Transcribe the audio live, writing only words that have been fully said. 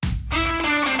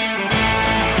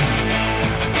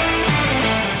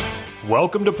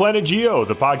Welcome to Planet Geo,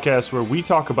 the podcast where we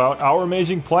talk about our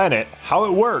amazing planet, how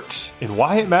it works, and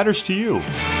why it matters to you.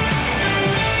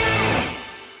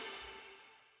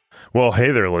 Well,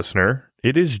 hey there, listener.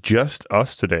 It is just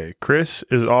us today. Chris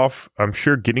is off, I'm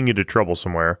sure, getting into trouble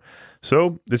somewhere.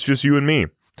 So it's just you and me.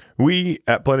 We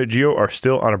at Planet Geo are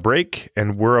still on a break,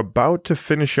 and we're about to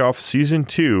finish off Season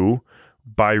 2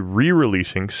 by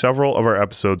re-releasing several of our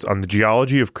episodes on the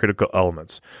geology of critical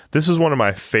elements. This is one of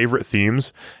my favorite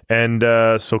themes, and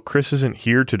so Chris isn't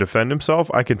here to defend himself.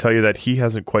 I can tell you that he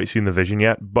hasn't quite seen the vision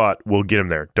yet, but we'll get him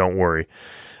there. Don't worry.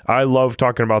 I love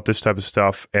talking about this type of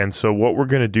stuff, and so what we're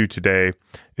going to do today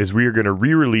is we are going to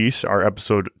re-release our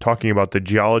episode talking about the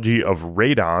geology of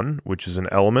radon, which is an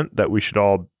element that we should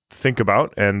all think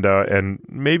about and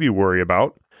maybe worry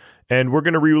about. And we're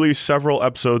going to re-release several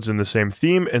episodes in the same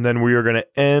theme, and then we are going to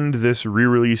end this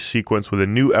re-release sequence with a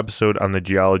new episode on the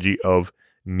geology of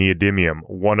neodymium,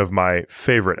 one of my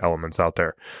favorite elements out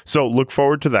there. So look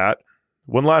forward to that.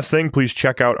 One last thing, please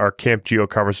check out our Camp Geo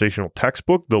conversational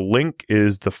textbook. The link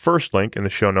is the first link in the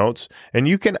show notes, and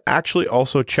you can actually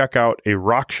also check out a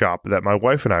rock shop that my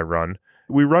wife and I run.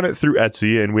 We run it through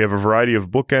Etsy, and we have a variety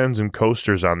of bookends and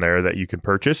coasters on there that you can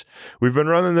purchase. We've been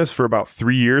running this for about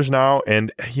 3 years now,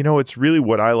 and it's really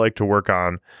what I like to work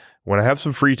on when I have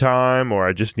some free time or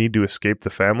I just need to escape the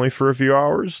family for a few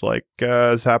hours, like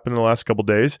has happened in the last couple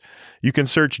days. You can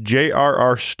search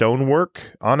JRR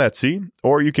Stonework on Etsy,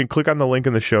 or you can click on the link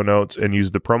in the show notes and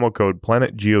use the promo code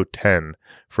PlanetGeo10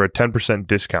 for a 10%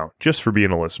 discount, just for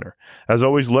being a listener. As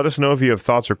always, let us know if you have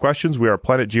thoughts or questions. We are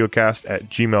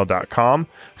planetgeocast@gmail.com.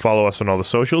 Follow us on all the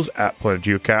socials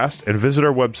 @PlanetGeocast, and visit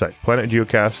our website,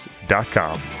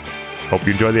 planetgeocast.com. Hope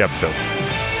you enjoy the episode.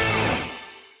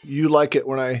 You like it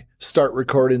when I start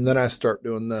recording, then I start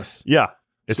doing this. Yeah.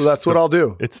 So that's what I'll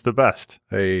do. It's the best.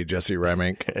 Hey, Jesse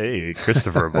Reimank. Hey,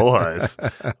 Christopher Bulleyes.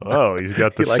 Oh, he's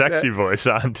got the sexy voice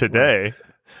on today.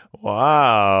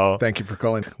 Wow. Thank you for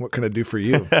calling. What can I do for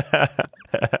you?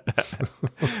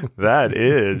 That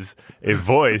is a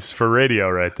voice for radio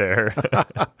right there.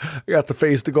 I got the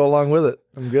face to go along with it.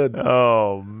 I'm good.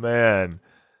 Oh, man.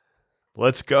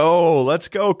 Let's go. Let's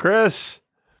go, Chris.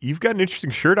 You've got an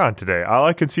interesting shirt on today. All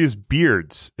I can see is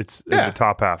beards. It's in the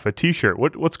top half. A t-shirt.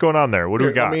 What's going on there? What do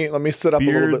we got? Let me sit up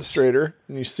Beards. A little bit straighter.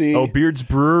 And you see. Oh, Beards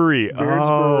Brewery.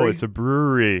 Brewery. It's a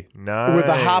brewery. Nice. With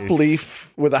a hop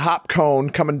leaf, with a hop cone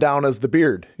coming down as the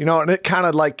beard. And it kind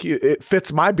of it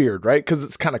fits my beard, right? Because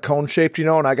it's kind of cone shaped,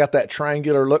 and I got that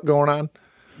triangular look going on.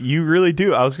 You really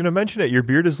do. I was going to mention it. Your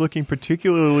beard is looking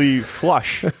particularly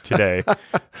flush today.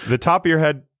 The top of your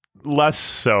head, less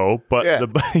so, but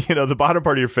the bottom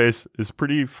part of your face is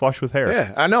pretty flush with hair.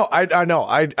 Yeah, I know.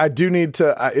 I do need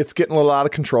to. It's getting a little out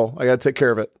of control. I got to take care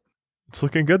of it. It's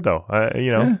looking good though.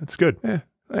 It's good. Yeah,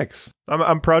 thanks.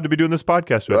 I'm proud to be doing this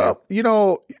podcast with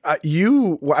you.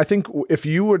 I think if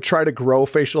you would try to grow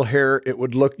facial hair,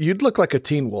 you'd look like a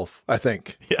Teen Wolf. I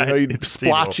think. Yeah, you'd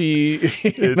splotchy.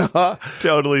 It's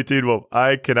totally Teen Wolf.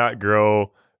 I cannot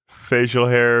grow facial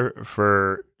hair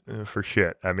for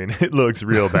shit. I mean, it looks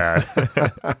real bad.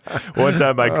 One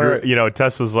time I grew,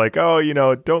 Tess was like,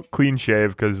 don't clean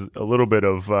shave because a little bit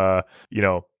of,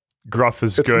 gruff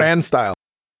is good. It's man style.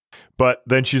 But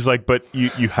then she's like, but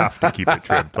you have to keep it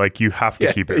trimmed. Like you have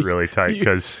to keep it really tight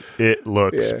because it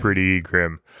looks pretty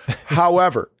grim.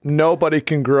 However, nobody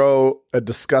can grow a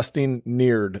disgusting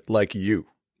neard like you.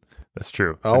 That's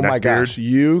true. Oh my gosh.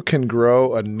 You can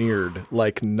grow a neard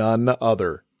like none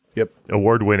other. Yep.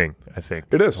 Award-winning, I think.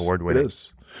 It is. Award-winning. It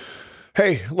is.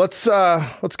 Hey, let's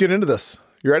get into this.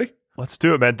 You ready? Let's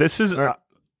do it, man. This is,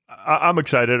 I'm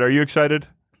excited. Are you excited?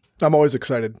 I'm always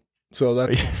excited. So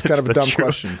that's kind of a dumb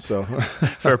question. So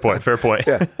Fair point.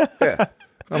 Yeah.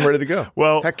 I'm ready to go.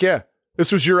 Well, heck yeah.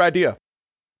 This was your idea.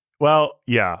 Well,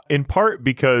 yeah. In part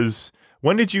because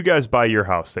when did you guys buy your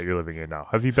house that you're living in now?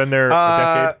 Have you been there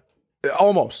a decade?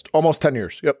 Almost 10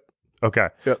 years. Yep. Okay.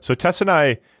 Yep. So Tess and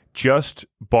I just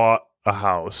bought a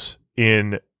house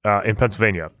in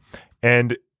Pennsylvania,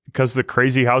 and because of the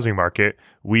crazy housing market,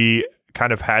 we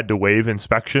kind of had to waive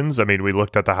inspections. I mean, we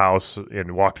looked at the house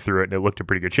and walked through it, and it looked in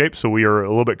pretty good shape, so we are a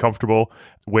little bit comfortable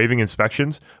waiving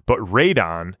inspections. But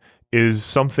radon is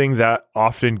something that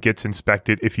often gets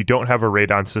inspected if you don't have a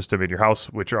radon system in your house,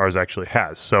 which ours actually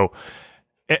has. So,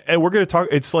 and we're going to talk.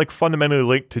 It's like fundamentally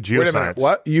linked to geoscience. Wait a minute.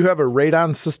 What? You have a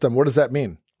radon system? What does that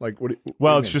mean? Like what?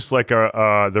 Well, it's just like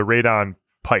the radon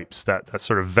pipes that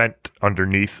sort of vent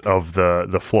underneath of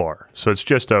the floor. So it's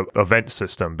just a vent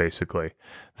system basically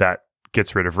that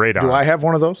gets rid of radon. Do I have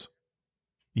one of those?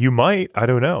 You might. I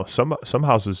don't know. Some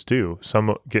houses do.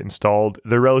 Some get installed.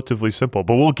 They're relatively simple,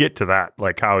 but we'll get to that,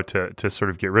 like how to sort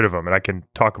of get rid of them. And I can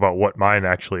talk about what mine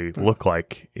actually look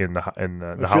like in the house.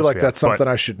 I feel like that's something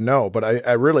I should know, but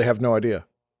I really have no idea.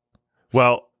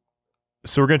 Well,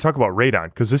 so we're going to talk about radon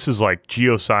because this is like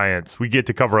geoscience. We get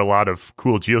to cover a lot of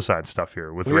cool geoscience stuff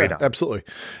here with radon. Yeah, absolutely.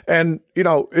 And,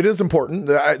 it is important.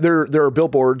 There are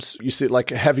billboards. You see, like,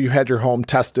 have you had your home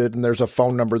tested? And there's a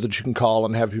phone number that you can call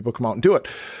and have people come out and do it.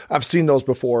 I've seen those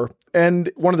before.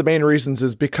 And one of the main reasons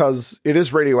is because it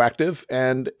is radioactive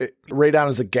and radon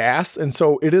is a gas. And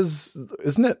so it is,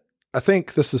 isn't it? I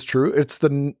think this is true. It's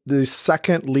the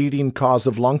second leading cause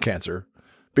of lung cancer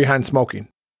behind smoking.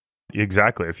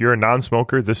 Exactly. If you're a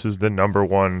non-smoker, this is the number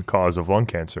one cause of lung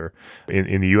cancer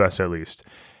in the U.S. at least.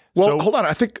 Well, hold on.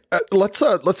 I think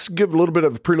let's give a little bit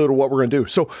of a prelude of what we're going to do.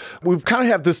 So we kind of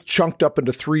have this chunked up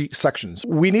into 3 sections.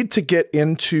 We need to get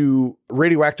into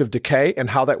radioactive decay and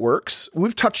how that works.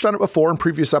 We've touched on it before in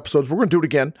previous episodes. We're going to do it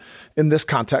again in this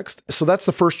context. So that's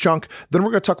the first chunk. Then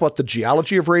we're going to talk about the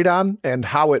geology of radon and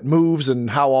how it moves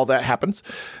and how all that happens.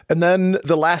 And then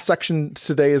the last section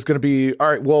today is going to be, all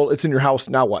right, well, it's in your house.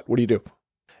 Now what? What do you do?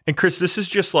 And Chris, this is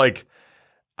just like,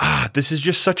 this is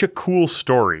just such a cool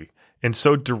story. And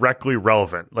so directly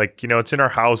relevant. Like, it's in our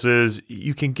houses.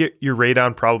 You can get your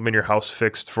radon problem in your house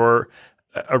fixed for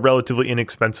a relatively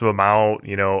inexpensive amount,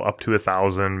 up to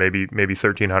 $1,000, maybe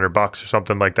 $1,300 or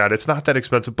something like that. It's not that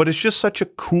expensive, but it's just such a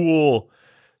cool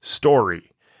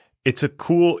story. It's a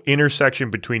cool intersection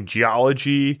between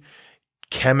geology,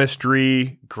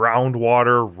 chemistry,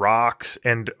 groundwater, rocks,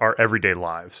 and our everyday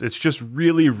lives. It's just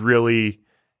really, really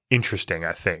interesting,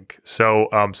 I think. So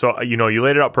you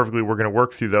laid it out perfectly. We're going to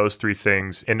work through those 3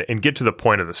 things and get to the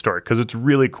point of the story because it's a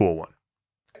really cool one.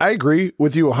 I agree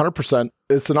with you 100%.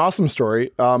 It's an awesome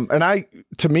story. And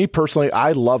to me personally,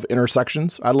 I love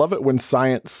intersections. I love it when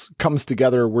science comes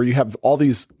together where you have all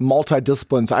these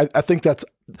multidisciplines. I think that's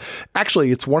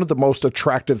actually, it's one of the most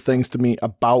attractive things to me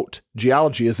about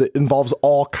geology is it involves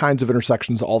all kinds of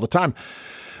intersections all the time.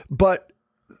 But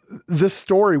this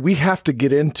story, we have to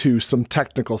get into some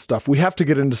technical stuff. We have to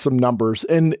get into some numbers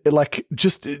and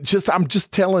I'm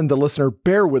just telling the listener,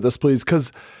 bear with us, please,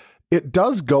 because it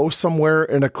does go somewhere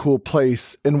in a cool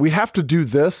place. And we have to do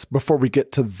this before we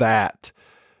get to that.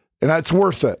 And it's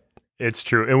worth it. It's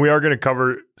true. And we are going to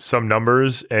cover some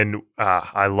numbers. And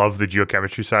I love the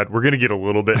geochemistry side. We're going to get a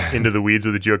little bit into the weeds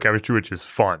of the geochemistry, which is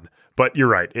fun. But you're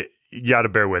right. You got to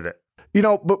bear with it.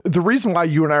 But the reason why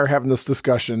you and I are having this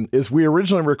discussion is we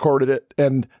originally recorded it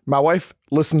and my wife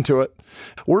listened to it.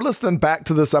 We're listening back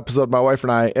to this episode, my wife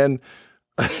and I, and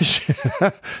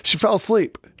she fell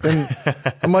asleep. And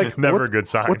I'm like, never a good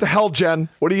sign. What the hell, Jen?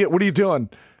 What are you doing?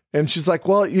 And she's like,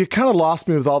 well, you kind of lost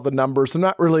me with all the numbers. I'm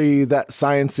not really that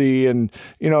sciencey. And,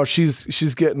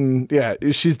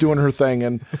 she's doing her thing.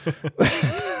 And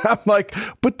I'm like,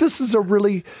 but this is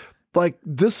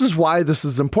this is why this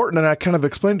is important. And I kind of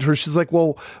explained to her, she's like,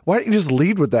 well, why don't you just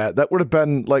lead with that? That would have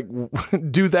been like,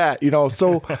 do that,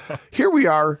 So here we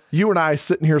are, you and I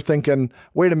sitting here thinking,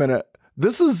 wait a minute,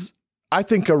 this is, I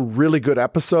think, a really good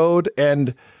episode.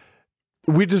 And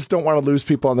we just don't want to lose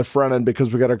people on the front end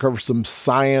because we got to cover some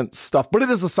science stuff, but it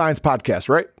is a science podcast,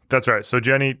 right? That's right. So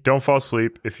Jenny, don't fall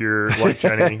asleep. If you're like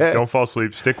Jenny, don't fall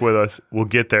asleep. Stick with us. We'll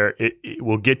get there.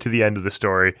 We'll get to the end of the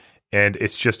story. And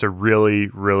it's just a really,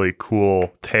 really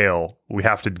cool tale. We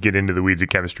have to get into the weeds of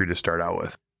chemistry to start out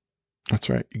with. That's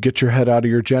right. You get your head out of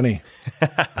your Jenny.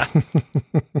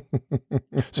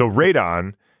 So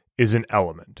radon is an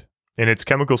element, and its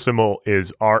chemical symbol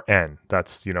is Rn.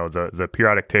 That's, the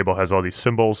periodic table has all these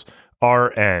symbols.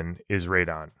 Rn is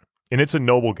radon, and it's a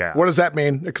noble gas. What does that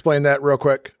mean? Explain that real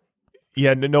quick.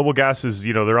 Yeah, noble gases,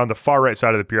 they're on the far right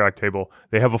side of the periodic table.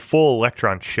 They have a full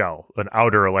electron shell, an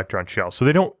outer electron shell. So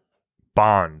they don't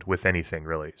bond with anything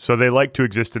really. So they like to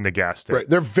exist in the gas state. Right.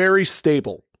 They're very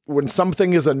stable. When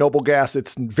something is a noble gas,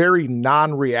 it's very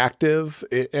non-reactive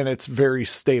and it's very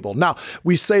stable. Now,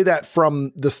 we say that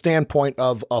from the standpoint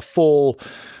of a full,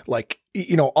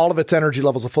 all of its energy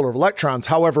levels are full of electrons.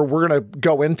 However, we're going to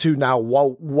go into now,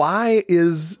 well, why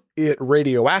is it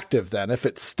radioactive then if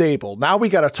it's stable? Now we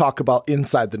got to talk about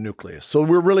inside the nucleus. So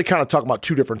we're really kind of talking about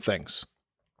 2 different things.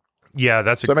 Yeah,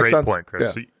 that's a great point, Chris.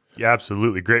 Yeah. So, yeah,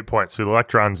 absolutely. Great point. So the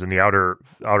electrons in the outer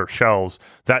shells,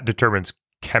 that determines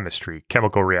chemistry,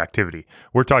 chemical reactivity.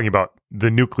 We're talking about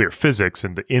the nuclear physics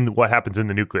and what happens in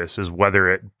the nucleus is whether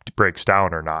it breaks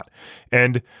down or not.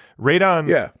 And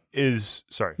radon,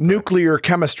 sorry. Nuclear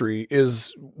chemistry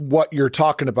is what you're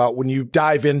talking about when you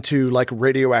dive into like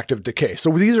radioactive decay.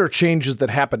 So these are changes that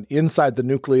happen inside the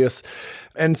nucleus.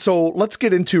 And so let's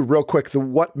get into real quick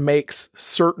what makes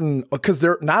certain, because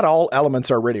not all elements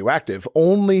are radioactive,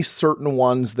 only certain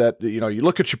ones that, you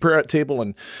look at your periodic table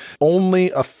and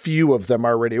only a few of them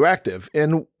are radioactive.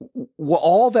 And what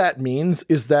all that means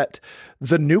is that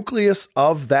the nucleus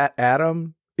of that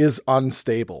atom is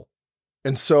unstable.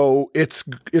 And so it's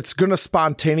going to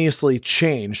spontaneously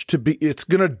change it's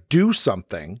going to do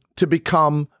something to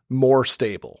become more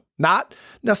stable. Not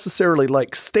necessarily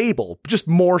like stable, just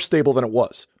more stable than it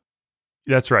was.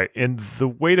 That's right. And the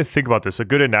way to think about this, a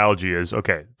good analogy is,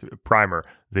 okay, primer,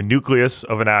 the nucleus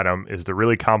of an atom is the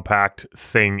really compact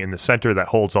thing in the center that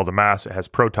holds all the mass. It has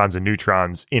protons and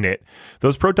neutrons in it.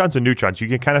 Those protons and neutrons, you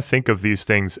can kind of think of these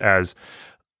things as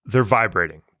they're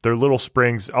vibrating. They're little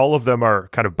springs. All of them are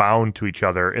kind of bound to each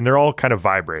other, and they're all kind of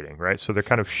vibrating, right? So they're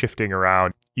kind of shifting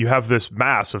around. You have this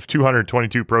mass of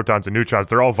 222 protons and neutrons.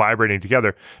 They're all vibrating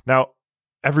together. Now,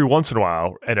 every once in a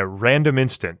while, at a random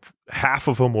instant, half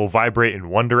of them will vibrate in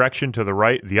one direction to the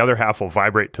right, the other half will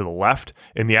vibrate to the left,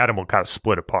 and the atom will kind of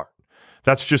split apart.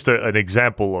 That's just an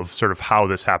example of sort of how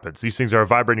this happens. These things are a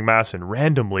vibrating mass, and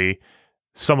randomly,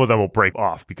 some of them will break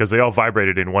off because they all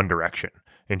vibrated in one direction.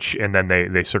 And then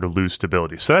they sort of lose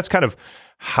stability. So that's kind of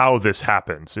how this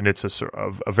happens. And it's a sort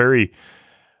of a very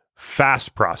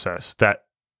fast process that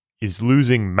is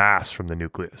losing mass from the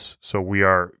nucleus. So we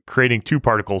are creating two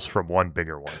particles from one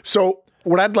bigger one. So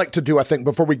what I'd like to do, I think,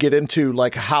 before we get into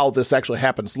like how this actually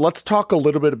happens, let's talk a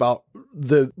little bit about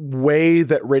the way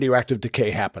that radioactive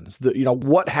decay happens.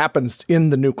 What happens in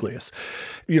the nucleus.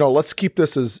 Let's keep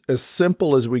this as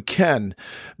simple as we can.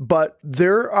 But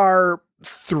there are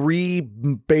three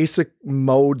basic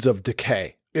modes of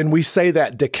decay. And we say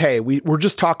that decay, we're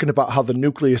just talking about how the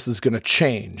nucleus is going to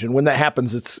change. And when that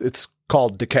happens, it's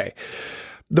called decay.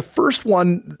 The first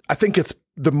one, I think it's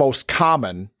the most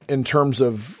common in terms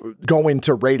of going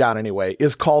to radon anyway,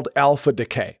 is called alpha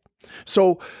decay.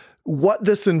 So what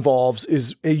this involves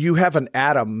is you have an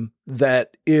atom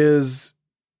that is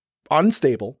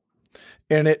unstable,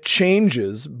 and it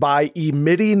changes by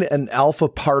emitting an alpha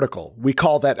particle. We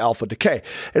call that alpha decay.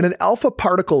 And an alpha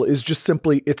particle is just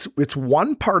simply, it's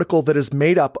one particle that is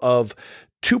made up of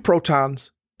 2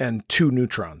 protons and 2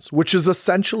 neutrons, which is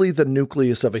essentially the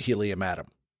nucleus of a helium atom.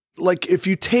 Like if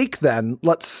you take then,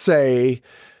 let's say,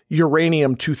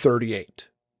 uranium-238.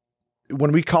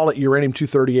 When we call it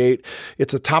uranium-238,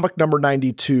 it's atomic number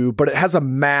 92, but it has a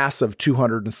mass of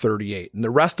 238. And the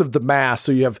rest of the mass,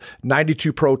 so you have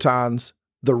 92 protons,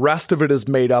 the rest of it is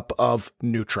made up of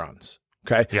neutrons,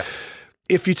 okay? Yeah.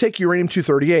 If you take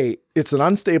uranium-238, it's an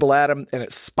unstable atom, and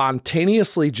it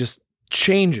spontaneously just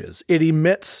changes. It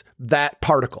emits that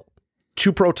particle,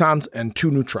 2 protons and 2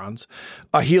 neutrons,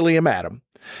 a helium atom.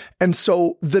 And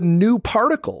so the new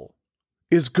particle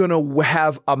is going to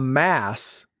have a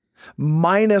mass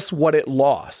minus what it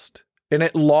lost. And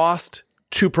it lost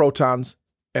 2 protons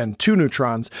and 2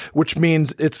 neutrons, which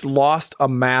means it's lost a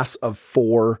mass of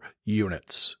 4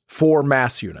 units, 4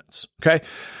 mass units. Okay.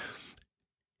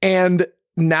 And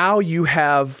now you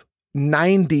have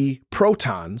 90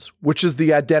 protons, which is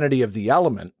the identity of the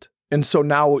element. And so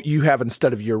now you have,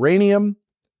 instead of uranium,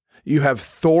 you have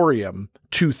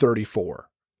thorium-234.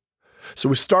 So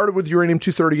we started with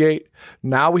uranium-238.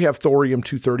 Now we have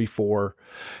thorium-234.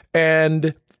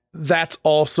 And that's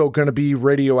also going to be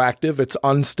radioactive. It's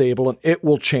unstable, and it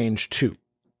will change too.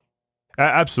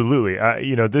 Absolutely.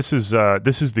 This is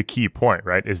the key point,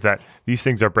 right? Is that these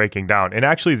things are breaking down. And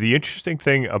actually, the interesting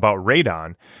thing about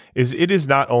radon is it is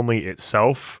not only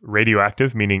itself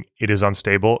radioactive, meaning it is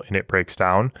unstable and it breaks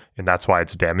down, and that's why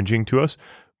it's damaging to us,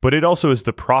 but it also is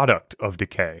the product of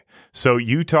decay. So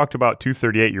you talked about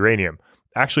 238 uranium.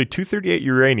 Actually, 238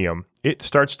 uranium, it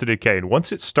starts to decay. And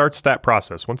once it starts that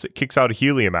process, once it kicks out a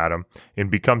helium atom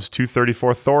and becomes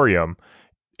 234 thorium,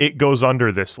 it goes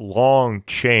under this long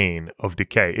chain of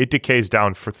decay. It decays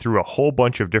down through a whole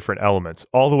bunch of different elements,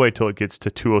 all the way till it gets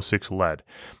to 206 lead.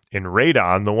 In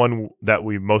radon, the one that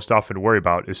we most often worry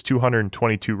about is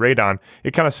 222 radon.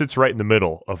 It kind of sits right in the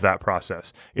middle of that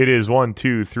process. It is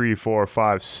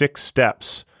 6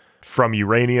 steps from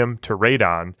uranium to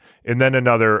radon, and then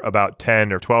another about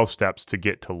 10 or 12 steps to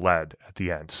get to lead at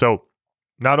the end. So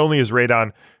not only is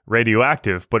radon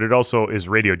radioactive, but it also is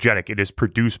radiogenic. It is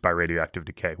produced by radioactive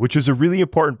decay, which is a really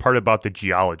important part about the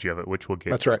geology of it, which we'll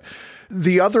get That's to. right.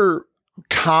 The other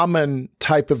common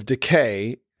type of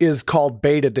decay is called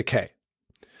beta decay.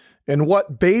 And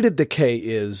what beta decay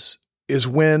is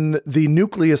when the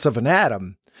nucleus of an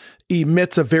atom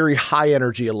emits a very high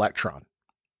energy electron.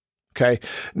 Okay.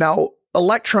 Now,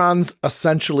 electrons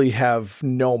essentially have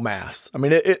no mass. I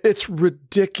mean, it's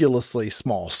ridiculously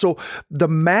small. So the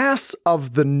mass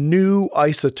of the new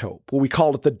isotope, what we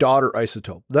call it the daughter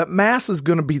isotope, that mass is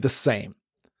going to be the same.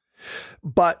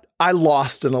 But I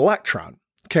lost an electron.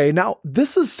 Okay. Now,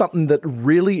 this is something that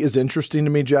really is interesting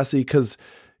to me, Jesse, because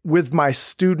with my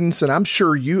students, and I'm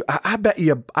sure I bet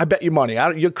you money.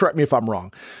 You'll correct me if I'm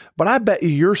wrong, but I bet you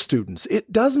your students,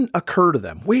 it doesn't occur to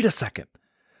them. Wait a second.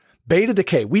 Beta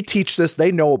decay. We teach this.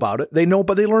 They know about it.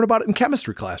 But they learn about it in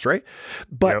chemistry class, right?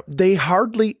 But They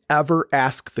hardly ever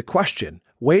ask the question,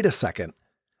 wait a second,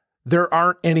 there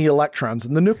aren't any electrons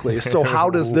in the nucleus. So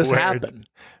how does this happen?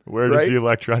 Where does the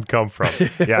electron come from?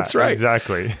 Yeah, that's right.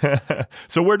 Exactly.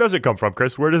 So where does it come from,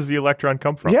 Chris? Where does the electron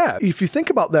come from? Yeah. If you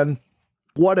think about then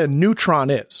what a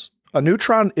neutron is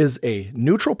a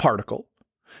neutral particle.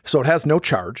 So it has no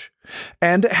charge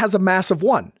and it has a mass of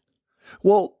 1.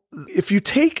 Well, if you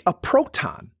take a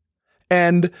proton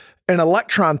and an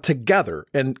electron together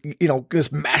and,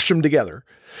 just mash them together,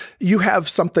 you have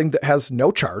something that has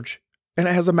no charge and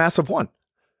it has a mass of 1.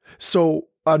 So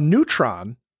a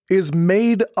neutron is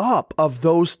made up of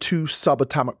those two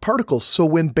subatomic particles. So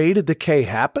when beta decay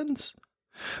happens,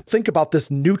 think about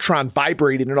this neutron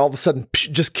vibrating and all of a sudden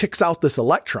just kicks out this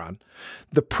electron.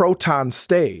 The proton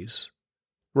stays.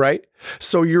 Right?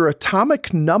 So your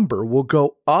atomic number will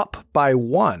go up by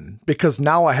 1 because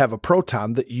now I have a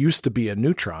proton that used to be a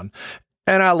neutron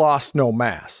and I lost no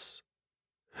mass.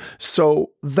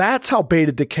 So that's how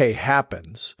beta decay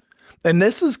happens. And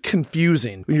this is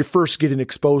confusing when you're first getting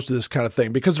exposed to this kind of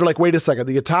thing because they're like, wait a second,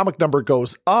 the atomic number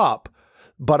goes up,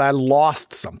 but I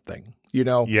lost something.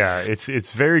 Yeah,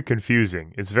 it's very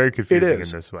confusing. It's very confusing in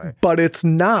this way. But it's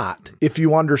not if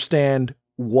you understand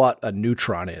what a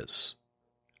neutron is.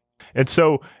 And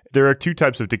so there are 2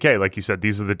 types of decay. Like you said,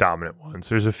 these are the dominant ones.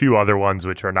 There's a few other ones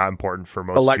which are not important for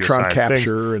most electron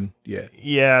capture things.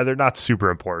 Yeah, they're not super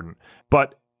important.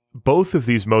 But both of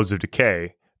these modes of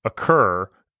decay occur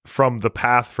from the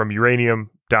path from uranium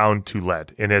down to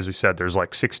lead. And as we said, there's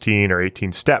like 16 or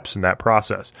 18 steps in that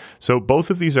process. So both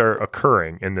of these are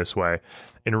occurring in this way.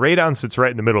 And radon sits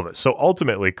right in the middle of it. So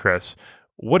ultimately, Chris,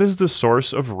 what is the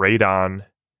source of radon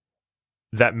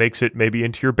that makes it maybe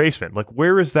into your basement? Like,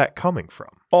 where is that coming from?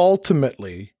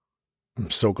 Ultimately, I'm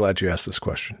so glad you asked this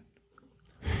question.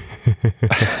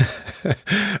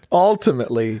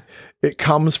 Ultimately, it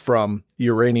comes from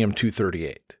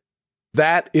uranium-238.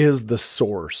 That is the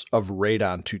source of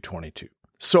radon-222.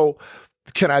 So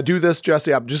can I do this,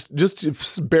 Jesse? I'm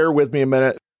just bear with me a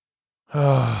minute.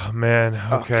 Oh man.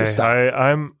 Okay.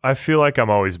 I feel like I'm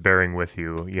always bearing with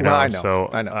you, Well, I know. So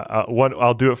I know.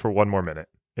 I'll do it for one more minute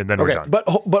and then we're done. But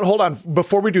hold on.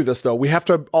 Before we do this though, we have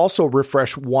to also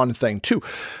refresh one thing too.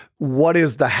 What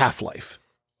is the half-life?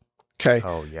 Okay.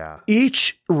 Oh yeah.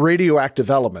 Each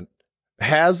radioactive element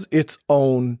has its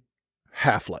own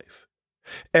half-life.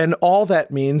 And all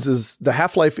that means is the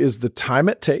half-life is the time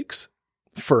it takes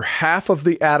for half of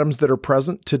the atoms that are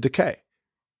present to decay.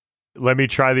 Let me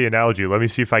try the analogy. Let me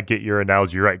see if I get your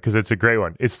analogy right, because it's a great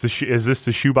one. It's is this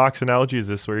the shoebox analogy? Is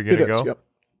this where you're going to go? Yep.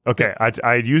 Okay,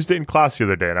 I used it in class the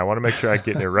other day, and I want to make sure I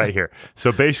get it right here.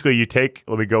 So basically, let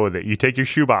me go with it. You take your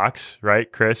shoebox, right?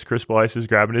 Chris Blyce is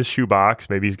grabbing his shoebox.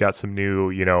 Maybe he's got some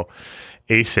new,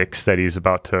 ASICs that he's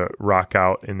about to rock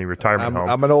out in the retirement home.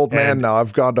 I'm an old man now.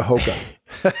 I've gone to Hoka.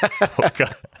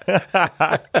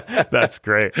 That's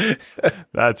great.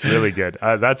 That's really good.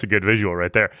 That's a good visual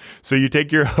right there. So you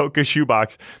take your Hoka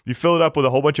shoebox, you fill it up with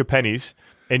a whole bunch of pennies,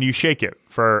 and you shake it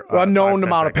for a known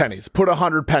amount of pennies. Put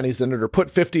 100 pennies in it, or put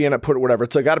 50 in it, put whatever.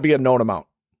 It's got to be a known amount.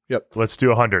 Yep. Let's do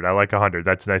 100. I like 100.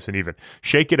 That's nice and even.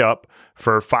 Shake it up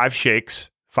for 5 shakes,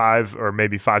 5 or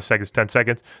maybe 5 seconds, 10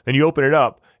 seconds. Then you open it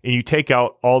up and you take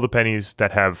out all the pennies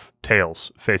that have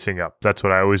tails facing up. That's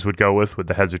what I always would go with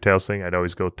the heads or tails thing. I'd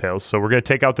always go with tails. So we're going to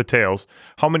take out the tails.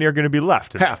 How many are going to be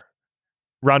left? Half.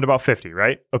 Round about 50,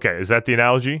 right? Okay. Is that the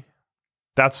analogy?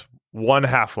 That's one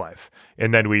half-life.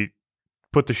 And then we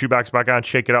put the shoebox back on,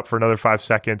 shake it up for another 5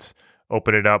 seconds,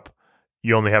 open it up.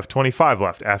 You only have 25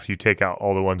 left after you take out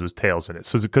all the ones with tails in it.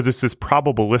 So because it's this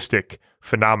probabilistic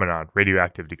phenomenon,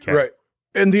 radioactive decay. Right.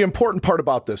 And the important part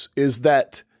about this is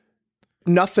that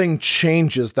nothing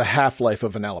changes the half-life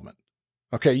of an element.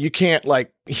 Okay, you can't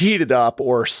heat it up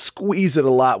or squeeze it a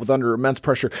lot with under immense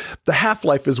pressure. The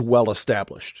half-life is well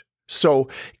established. So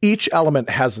each element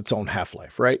has its own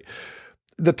half-life, right?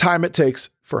 The time it takes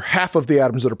for half of the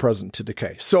atoms that are present to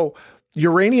decay. So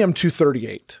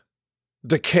uranium-238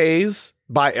 decays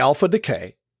by alpha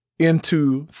decay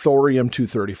into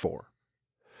thorium-234.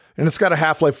 And it's got a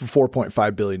half-life of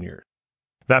 4.5 billion years.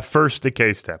 That first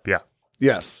decay step, yeah.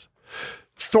 Yes.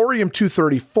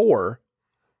 Thorium-234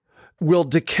 will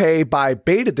decay by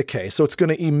beta decay. So it's going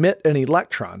to emit an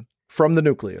electron from the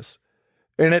nucleus.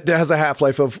 And it has a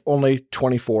half-life of only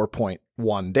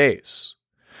 24.1 days.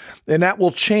 And that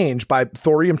will change by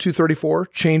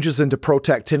thorium-234 changes into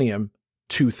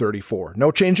protactinium-234.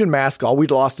 No change in mass. All we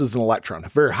lost is an electron, a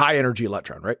very high energy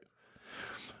electron, right?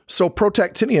 So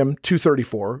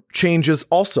protactinium-234 changes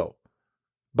also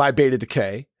by beta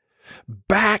decay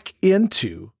back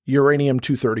into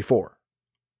uranium-234,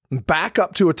 back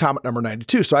up to atomic number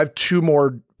 92. So I have 2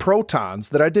 more protons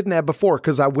that I didn't have before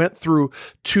because I went through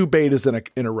 2 betas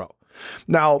in a row.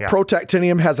 Now,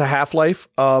 protactinium has a half-life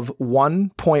of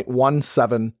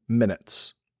 1.17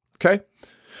 minutes. Okay?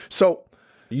 So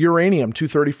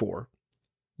uranium-234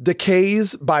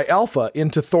 decays by alpha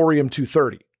into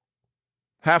thorium-230.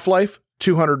 Half-life,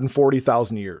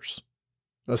 240,000 years.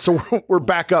 So we're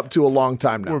back up to a long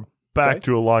time now. We're back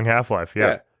to a long half-life.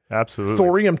 Yeah, absolutely.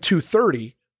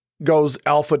 Thorium-230 goes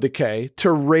alpha decay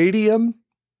to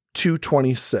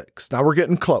radium-226. Now we're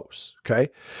getting close, okay?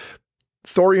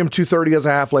 Thorium-230 has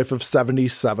a half-life of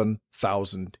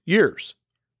 77,000 years.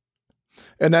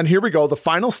 And then here we go, the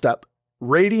final step,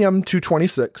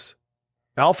 radium-226,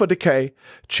 alpha decay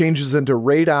changes into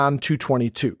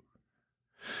radon-222.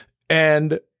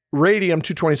 And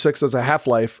radium-226 has a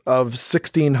half-life of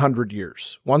 1,600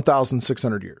 years,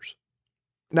 1,600 years.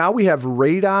 Now we have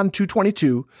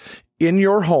radon-222 in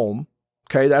your home.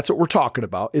 Okay, that's what we're talking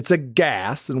about. It's a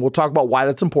gas, and we'll talk about why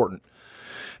that's important.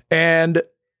 And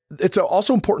it's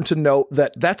also important to note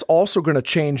that that's also going to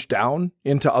change down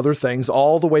into other things,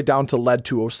 all the way down to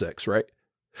lead-206, right?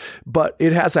 But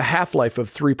it has a half-life of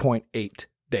 3.8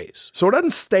 days. So it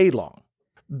doesn't stay long.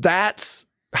 That's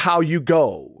how you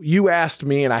go. You asked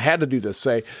me, and I had to do this,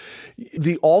 say,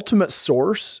 the ultimate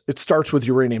source, it starts with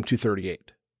uranium-238.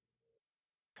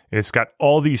 It's got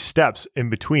all these steps in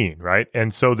between, right?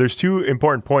 And so there's 2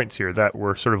 important points here that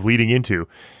we're sort of leading into.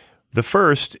 The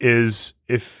first is,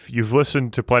 if you've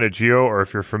listened to Planet Geo, or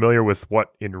if you're familiar with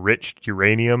what enriched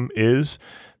uranium is,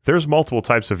 there's multiple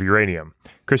types of uranium.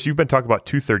 Chris, you've been talking about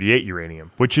 238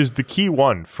 uranium, which is the key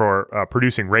one for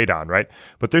producing radon, right?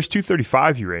 But there's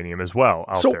 235 uranium as well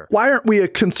out there. So why aren't we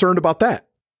concerned about that?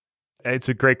 It's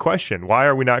a great question. Why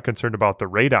are we not concerned about the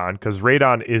radon? Because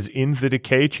radon is in the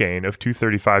decay chain of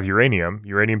 235 uranium.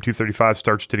 Uranium-235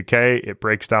 starts to decay. It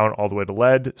breaks down all the way to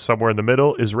lead. Somewhere in the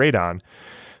middle is radon.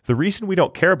 The reason we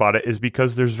don't care about it is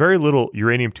because there's very little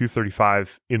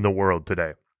uranium-235 in the world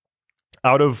today.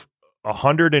 Out of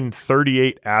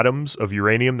 138 atoms of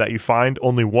uranium that you find,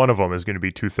 only one of them is going to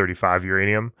be 235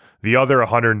 uranium. The other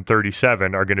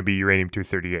 137 are going to be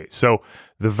uranium-238. So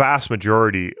the vast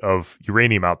majority of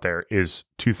uranium out there is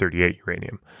 238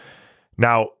 uranium.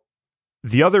 Now,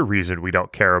 the other reason we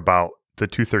don't care about the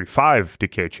 235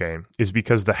 decay chain is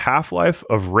because the half-life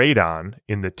of radon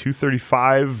in the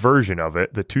 235 version of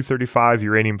it, the 235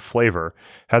 uranium flavor,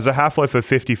 has a half-life of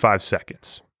 55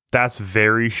 seconds. That's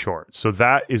very short. So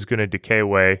that is going to decay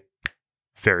away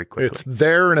very quickly. It's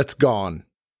there and it's gone.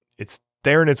 It's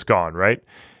there and it's gone, right?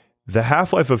 The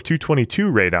half-life of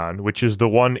 222 radon, which is the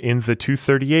one in the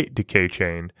 238 decay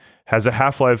chain, has a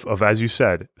half-life of, as you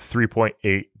said,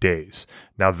 3.8 days.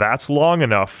 Now, that's long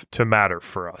enough to matter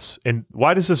for us. And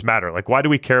why does this matter? Like, why do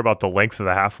we care about the length of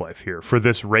the half-life here for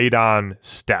this radon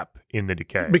step in the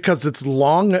decay? Because it's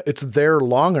there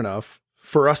long enough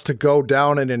for us to go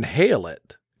down and inhale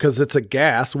it. Because it's a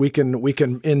gas, we can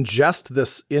ingest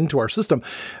this into our system.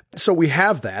 So we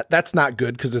have that. That's not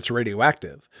good because it's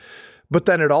radioactive. But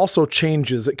then it also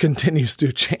changes. It continues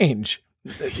to change.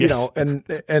 Yes. You know, and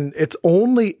it's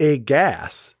only a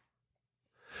gas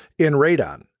in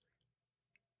radon.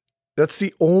 That's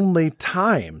the only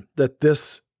time that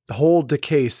this whole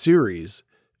decay series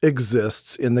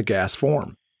exists in the gas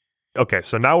form. Okay,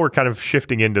 so now we're kind of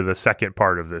shifting into the second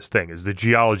part of this thing, is the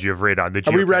geology of radon.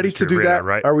 Are we ready to do radon, that?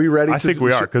 Right? Are we ready? I think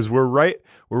we are, because we're right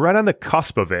on the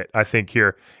cusp of it. I think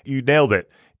here you nailed it.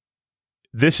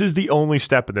 This is the only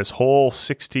step in this whole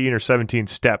 16 or 17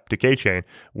 step decay chain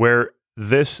where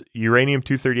this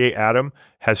uranium-238 atom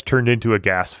has turned into a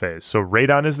gas phase. So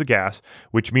radon is the gas,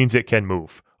 which means it can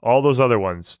move. All those other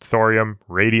ones, thorium,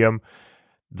 radium,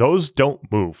 those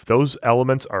don't move. Those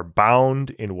elements are bound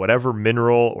in whatever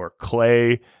mineral or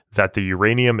clay that the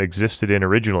uranium existed in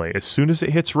originally. As soon as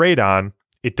it hits radon,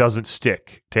 it doesn't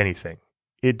stick to anything.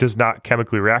 It does not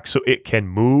chemically react, so it can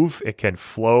move, it can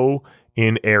flow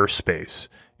in airspace,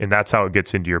 and that's how it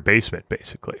gets into your basement,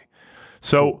 basically.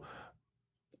 So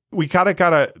we kind of got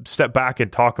to step back and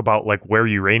talk about like where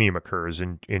uranium occurs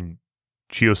in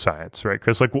geoscience, right?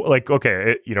 Because like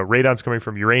okay, radon's coming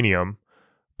from uranium,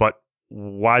 but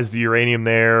why is the uranium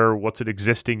there? What's it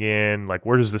existing in? Like,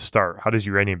 where does this start? How does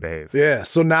uranium behave? Yeah.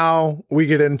 So now we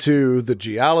get into the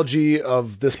geology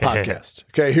of this podcast.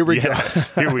 Okay, here we go.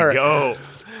 Here we go.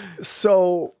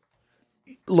 So,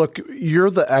 look, you're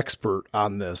the expert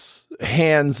on this,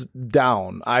 hands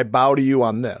down. I bow to you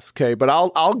on this. Okay, but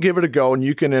I'll give it a go, and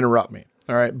you can interrupt me.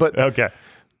 All right, but Okay.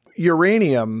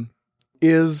 uranium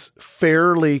is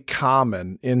fairly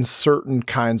common in certain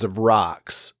kinds of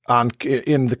rocks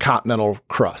in the continental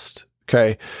crust.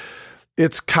 Okay.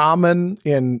 It's common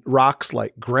in rocks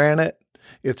like granite.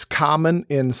 It's common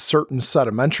in certain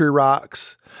sedimentary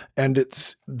rocks. And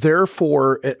it's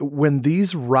therefore, when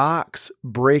these rocks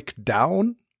break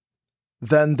down,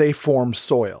 then they form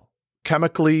soil.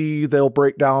 Chemically, they'll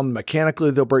break down. Mechanically,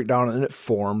 they'll break down, and it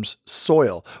forms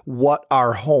soil, what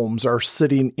our homes are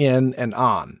sitting in and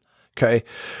on. Okay.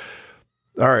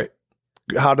 All right.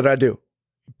 How did I do?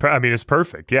 I mean, it's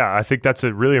perfect. Yeah, I think that's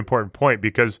a really important point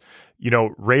because,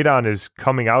 radon is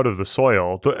coming out of the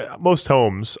soil. Most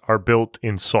homes are built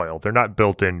in soil. They're not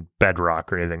built in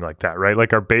bedrock or anything like that, right?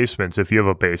 Like our basements, if you have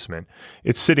a basement,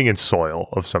 it's sitting in soil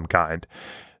of some kind.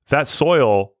 That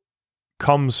soil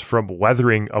comes from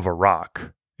weathering of a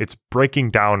rock. It's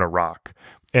breaking down a rock.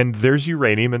 And there's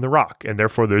uranium in the rock, and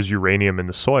therefore there's uranium in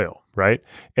the soil, right?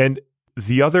 And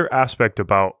the other aspect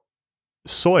about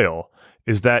soil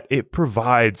is that it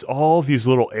provides all these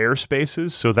little air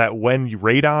spaces so that when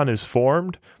radon is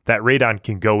formed, that radon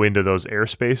can go into those air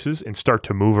spaces and start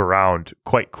to move around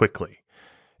quite quickly.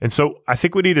 And so I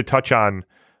think we need to touch on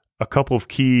a couple of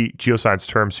key geoscience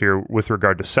terms here with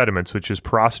regard to sediments, which is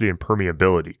porosity and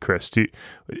permeability. Chris, do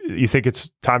you think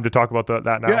it's time to talk about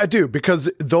that now? Yeah, I do, because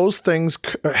those things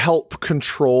help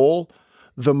control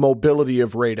the mobility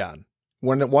of radon.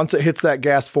 Once it hits that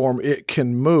gas form, it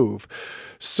can move.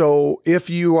 So if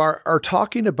you are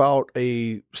talking about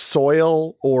a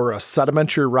soil or a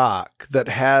sedimentary rock that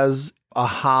has a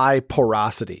high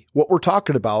porosity, what we're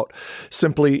talking about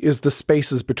simply is the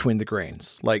spaces between the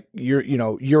grains. Like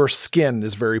your skin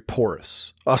is very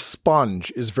porous. A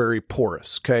sponge is very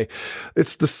porous. Okay.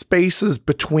 It's the spaces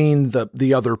between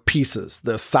the other pieces,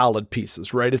 the solid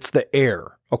pieces, right? It's the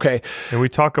air. Okay. And we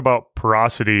talk about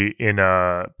porosity in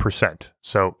a percent.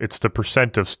 So it's the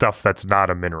percent of stuff that's not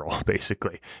a mineral,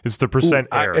 basically. It's the percent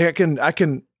air. I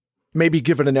can maybe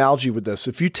give an analogy with this.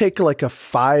 If you take like a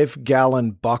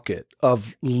 5-gallon bucket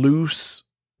of loose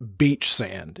beach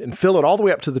sand and fill it all the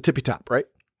way up to the tippy top, right?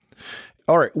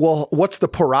 All right. Well, what's the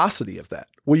porosity of that?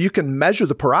 Well, you can measure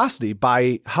the porosity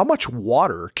by how much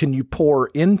water can you pour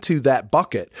into that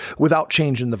bucket without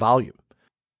changing the volume.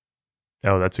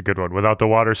 Oh, that's a good one. Without the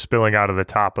water spilling out of the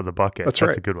top of the bucket. That's right.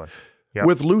 That's a good one. Yep.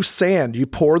 With loose sand, you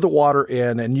pour the water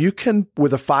in, and you can,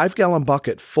 with a 5-gallon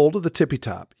bucket full to the tippy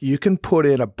top, you can put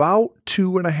in about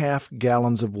 2.5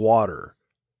 gallons of water.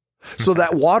 So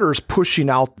that water is pushing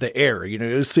out the air.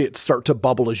 You see it start to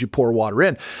bubble as you pour water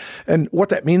in. And what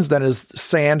that means then is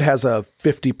sand has a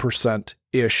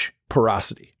 50%-ish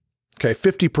porosity. Okay,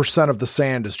 50% of the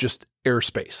sand is just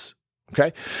airspace.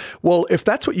 Okay. Well, if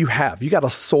that's what you got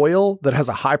a soil that has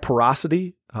a high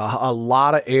porosity, a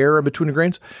lot of air in between the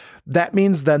grains. That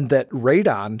means then that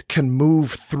radon can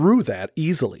move through that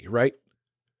easily, right?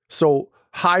 So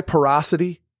high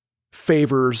porosity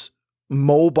favors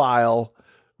mobile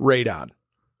radon.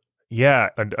 Yeah,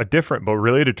 a different but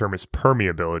related term is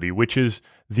permeability, which is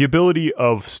the ability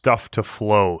of stuff to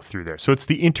flow through there. So it's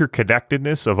the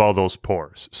interconnectedness of all those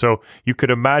pores. So you could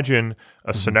imagine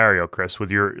a scenario, Chris,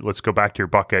 with let's go back to your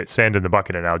bucket, sand in the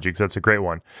bucket analogy, because that's a great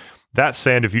one. That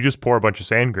sand, if you just pour a bunch of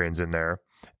sand grains in there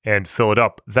and fill it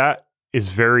up, that is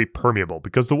very permeable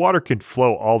because the water can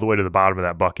flow all the way to the bottom of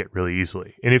that bucket really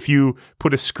easily. And if you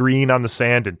put a screen on the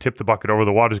sand and tip the bucket over,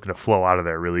 the water is going to flow out of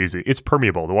there really easy. It's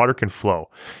permeable. The water can flow.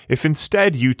 If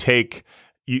instead you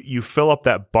you fill up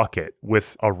that bucket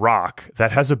with a rock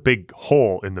that has a big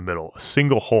hole in the middle, a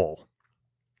single hole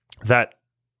that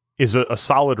is a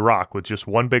solid rock with just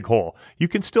one big hole, you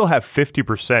can still have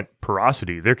 50%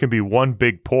 porosity. There can be one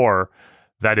big pore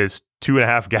that is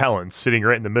 2.5 gallons sitting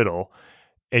right in the middle.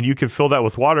 And you can fill that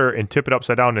with water and tip it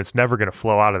upside down, and it's never going to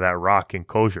flow out of that rock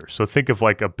enclosure. So think of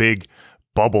like a big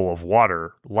bubble of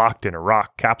water locked in a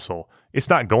rock capsule. It's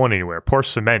not going anywhere. Pour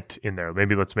cement in there.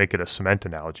 Maybe let's make it a cement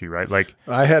analogy, right? Like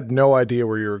I had no idea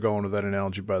where you were going with that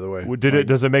analogy, by the way.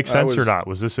 Does it make sense or not?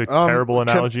 Was this a terrible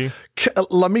analogy?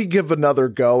 Let me give another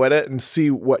go at it and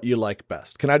see what you like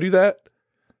best. Can I do that?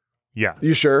 Yeah.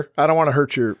 You sure? I don't want to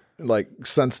hurt your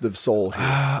sensitive soul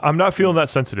here. I'm not feeling that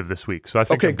sensitive this week, so I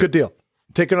think okay, good deal.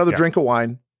 Take another drink of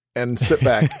wine. and sit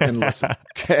back and listen.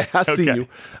 Okay, I see you.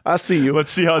 I see you.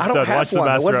 Let's see how it's done. Watch the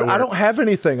master at work. I don't have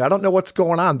anything. I don't know what's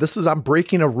going on. I'm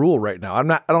breaking a rule right now. I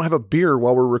don't have a beer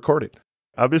while we're recording.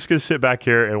 I'm just going to sit back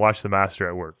here and watch the master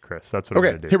at work, Chris. That's what I'm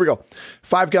going to do. Here we go.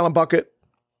 5-gallon bucket.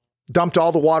 Dumped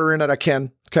all the water in it I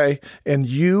can. Okay. And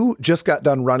you just got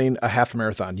done running a half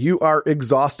marathon. You are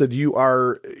exhausted.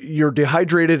 You're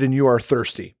dehydrated and you are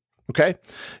thirsty. Okay.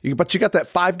 But you got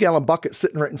that 5-gallon bucket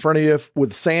sitting right in front of you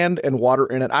with sand and water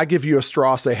in it. I give you a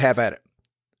straw, say, have at it.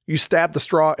 You stab the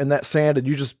straw in that sand and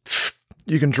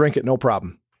you can drink it. No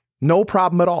problem. No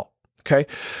problem at all. Okay.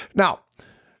 Now,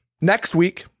 next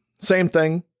week, same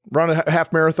thing, run a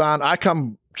half marathon. I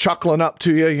come chuckling up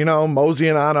to you,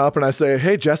 moseying on up, and I say,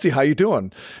 hey, Jesse, how you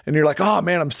doing? And you're like, oh,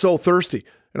 man, I'm so thirsty.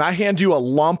 And I hand you a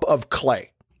lump of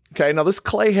clay. Okay, now this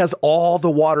clay has all the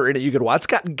water in it you could want. It's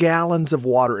got gallons of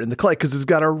water in the clay because it's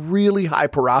got a really high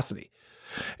porosity.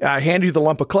 I hand you the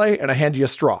lump of clay, and I hand you a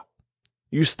straw.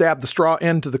 You stab the straw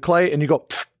into the clay, and you go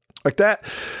like that.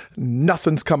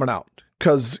 Nothing's coming out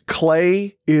because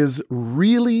clay is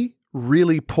really,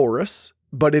 really porous,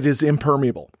 but it is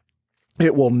impermeable.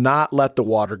 It will not let the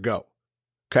water go.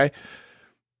 Okay.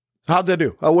 How'd that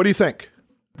do? What do you think?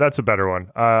 That's a better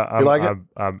one. You like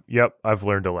it? Yep. I've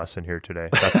learned a lesson here today.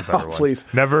 That's a better one. Please.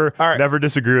 Never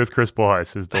disagree with Chris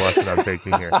Bullhuis is the lesson I'm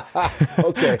taking here.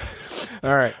 Okay.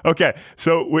 All right. Okay.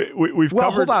 So we've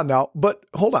covered. Hold on now, but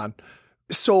hold on.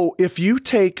 So if you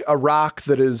take a rock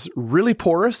that is really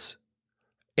porous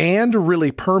and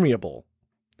really permeable,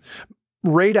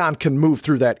 radon can move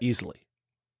through that easily.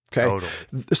 Okay. Totally.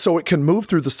 So it can move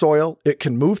through the soil, it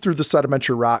can move through the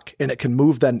sedimentary rock, and it can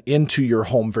move then into your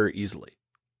home very easily.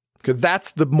 Okay.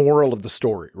 That's the moral of the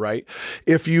story, right?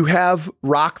 If you have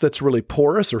rock that's really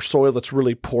porous or soil that's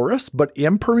really porous, but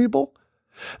impermeable,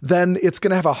 then it's going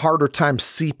to have a harder time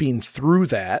seeping through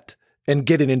that and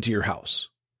getting into your house.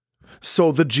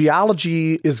 So the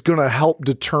geology is going to help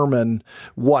determine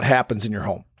what happens in your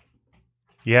home.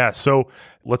 Yeah. So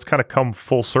let's kind of come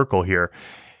full circle here.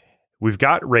 We've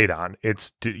got radon.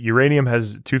 Uranium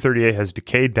 238 has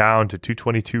decayed down to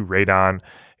 222 radon.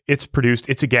 It's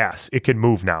a gas. It can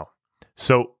move now.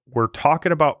 So we're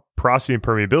talking about porosity and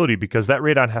permeability because that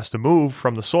radon has to move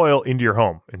from the soil into your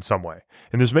home in some way.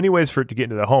 And there's many ways for it to get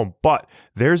into the home, but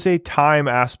there's a time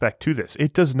aspect to this.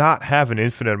 It does not have an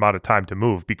infinite amount of time to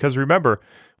move because remember,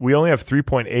 we only have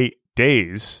 3.8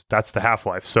 days. That's the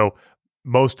half-life. So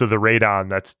most of the radon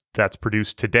that's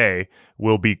produced today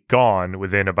will be gone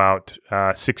within about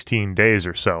 16 days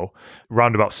or so.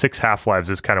 Around about 6 half-lives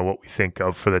is kind of what we think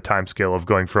of for the time scale of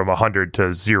going from 100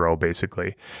 to 0,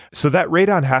 basically. So that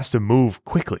radon has to move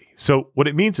quickly. So what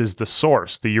it means is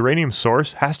the uranium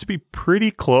source, has to be pretty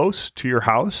close to your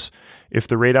house if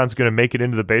the radon's going to make it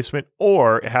into the basement,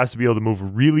 or it has to be able to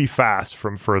move really fast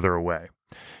from further away.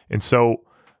 And so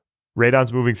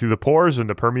radon's moving through the pores and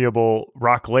the permeable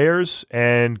rock layers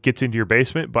and gets into your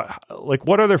basement. But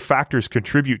what other factors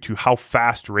contribute to how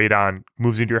fast radon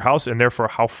moves into your house and therefore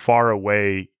how far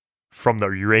away from the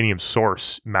uranium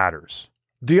source matters?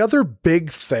 The other big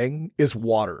thing is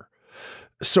water.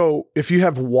 So if you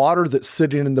have water that's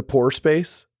sitting in the pore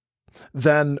space,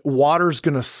 then water's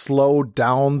going to slow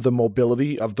down the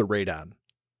mobility of the radon.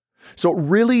 So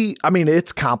really,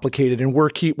 it's complicated and we're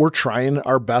trying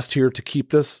our best here to keep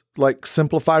this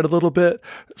simplified a little bit.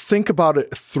 Think about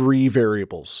it, 3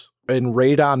 variables in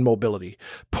radon mobility.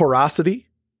 Porosity,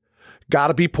 got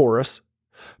to be porous.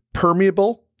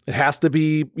 Permeable, it has to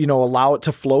be, allow it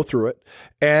to flow through it.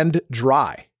 And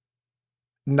dry,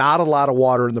 not a lot of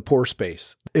water in the pore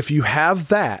space. If you have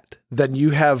that, then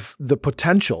you have the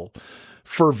potential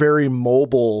for very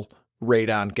mobile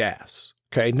radon gas.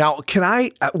 Okay. Now,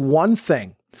 one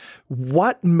thing,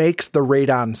 what makes the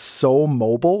radon so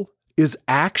mobile is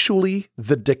actually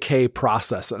the decay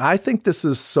process. And I think this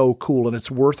is so cool and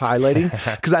it's worth highlighting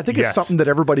because I think it's something that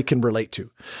everybody can relate to.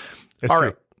 All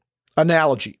right.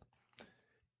 Analogy.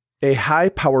 A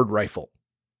high-powered rifle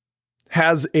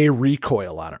has a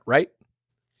recoil on it, right?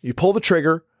 You pull the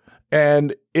trigger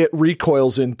and it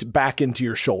recoils back into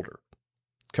your shoulder.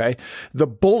 Okay. The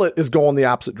bullet is going the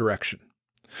opposite direction.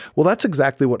 Well, that's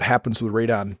exactly what happens with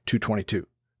radon 222.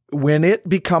 When it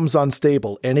becomes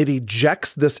unstable and it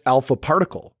ejects this alpha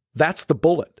particle, that's the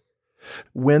bullet.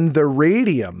 When the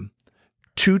radium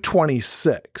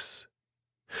 226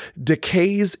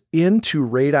 decays into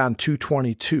radon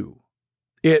 222,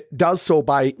 it does so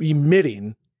by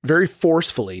emitting very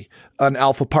forcefully an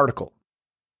alpha particle.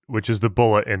 Which is the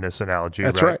bullet in this analogy.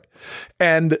 That's right.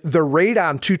 And the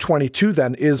radon 222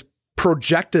 then is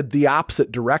projected the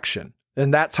opposite direction.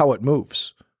 And that's how it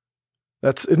moves.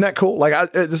 Isn't that cool? It's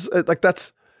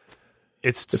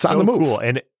on the move. Cool.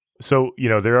 And So,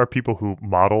 there are people who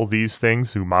model these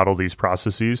things, who model these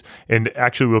processes, and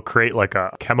actually will create like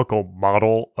a chemical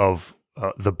model of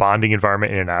the bonding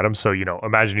environment in an atom. So,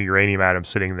 imagine a uranium atom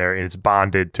sitting there and it's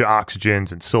bonded to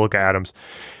oxygens and silica atoms.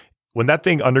 When that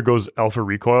thing undergoes alpha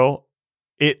recoil,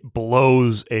 it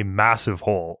blows a massive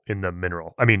hole in the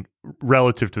mineral. I mean,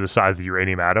 relative to the size of the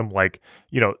uranium atom, like,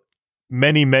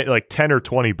 many, like 10 or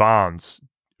 20 bonds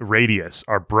radius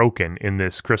are broken in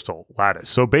this crystal lattice.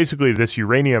 So basically this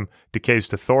uranium decays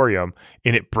to thorium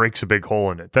and it breaks a big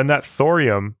hole in it. Then that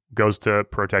thorium goes to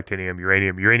protactinium,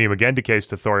 uranium again decays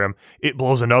to thorium, it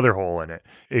blows another hole in it.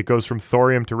 It goes from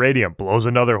thorium to radium, blows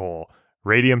another hole,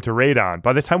 radium to radon.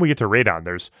 By the time we get to radon,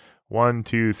 there's 1,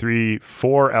 2, 3,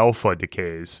 4 alpha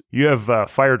decays. You have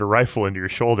fired a rifle into your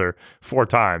shoulder 4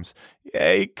 times.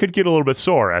 It could get a little bit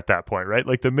sore at that point, right?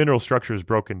 Like the mineral structure is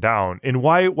broken down. And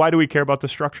why do we care about the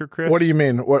structure, Chris? What do you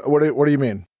mean? What do you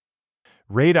mean?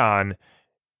 Radon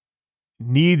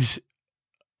needs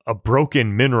a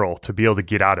broken mineral to be able to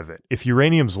get out of it. If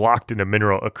uranium's locked in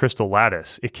a crystal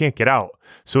lattice, it can't get out.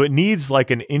 So it needs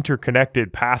like an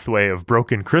interconnected pathway of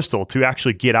broken crystal to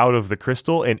actually get out of the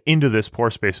crystal and into this pore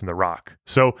space in the rock.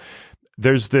 So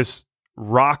there's this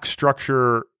rock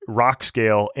structure, rock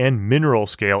scale and mineral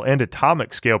scale and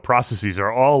atomic scale processes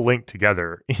are all linked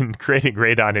together in creating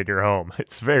radon in your home.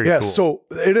 It's very cool. So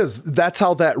it is. That's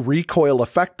how that recoil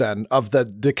effect then of the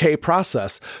decay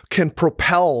process can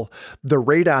propel the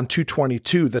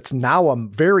radon-222 that's now a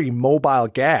very mobile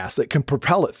gas. It can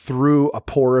propel it through a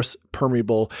porous,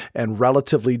 permeable, and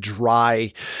relatively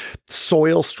dry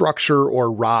soil structure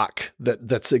or rock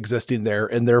that's existing there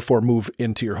and therefore move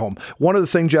into your home. One of the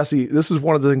things, Jesse, this is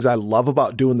one of the things I love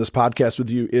about doing this podcast with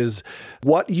you is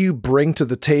what you bring to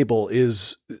the table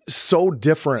is so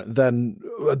different than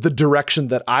the direction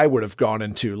that I would have gone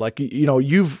into. Like,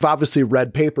 you've obviously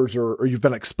read papers or you've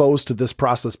been exposed to this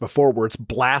process before where it's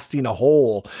blasting a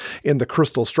hole in the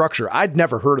crystal structure. I'd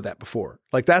never heard of that before.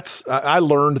 Like I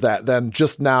learned that then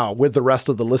just now with the rest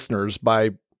of the listeners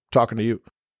by talking to you.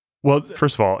 Well,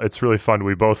 first of all, it's really fun.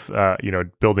 We both,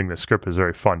 building the script is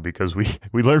very fun because we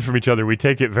learn from each other. We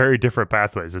take it very different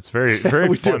pathways. It's very,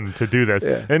 very fun to do this.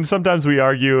 Yeah. And sometimes we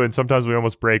argue and sometimes we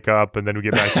almost break up and then we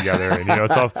get back together and,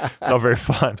 it's all very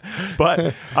fun.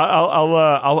 But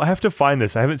I'll have to find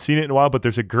this. I haven't seen it in a while, but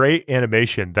there's a great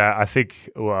animation that I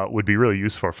think would be really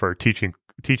useful for teaching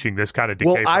this kind of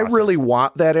decay process. I really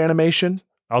want that animation.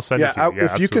 I'll send it to you.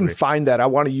 Yeah, if you can find that, I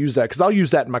want to use that because I'll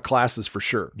use that in my classes for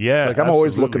sure. Yeah, like I'm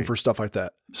always looking for stuff like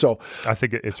that. So I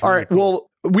think it's really all right. Cool.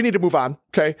 Well, we need to move on.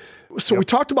 Okay, so we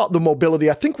talked about the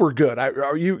mobility. I think we're good.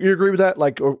 You agree with that?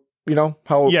 Like,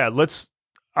 how? Yeah, let's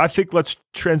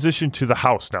transition to the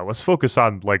house now. Let's focus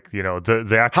on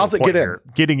the actual how's it get in?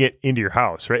 Getting it into your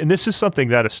house, right? And this is something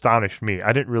that astonished me.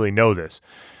 I didn't really know this.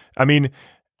 I mean,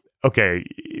 okay,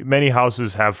 many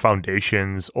houses have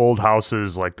foundations. Old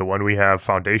houses, like the one we have,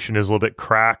 foundation is a little bit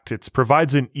cracked. It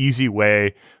provides an easy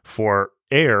way for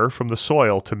air from the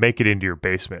soil to make it into your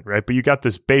basement, right? But you got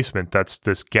this basement that's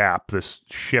this gap, this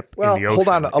ship in the ocean. Hold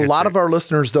on. A lot of our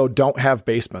listeners, though, don't have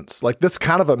basements. Like, that's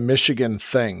kind of a Michigan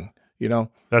thing,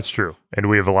 That's true. And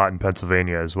we have a lot in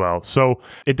Pennsylvania as well. So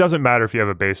it doesn't matter if you have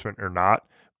a basement or not.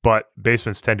 But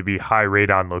basements tend to be high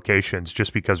radon locations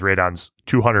just because radon's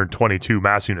 222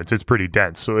 mass units. It's pretty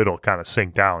dense, so it'll kind of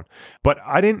sink down. But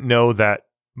I didn't know that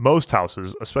most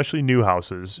houses, especially new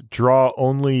houses, draw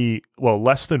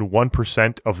less than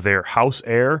 1% of their house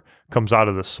air comes out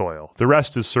of the soil. The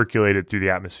rest is circulated through the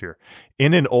atmosphere.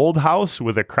 In an old house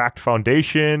with a cracked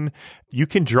foundation, you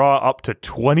can draw up to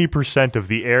 20% of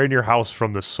the air in your house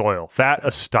from the soil. That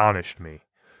astonished me.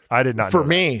 I did not know. For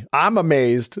me, I'm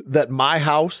amazed that my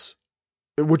house,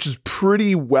 which is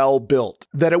pretty well built,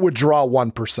 that it would draw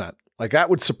 1%. Like, that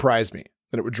would surprise me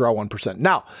that it would draw 1%.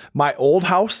 Now, my old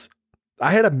house,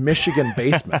 I had a Michigan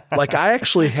basement. Like, I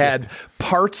actually had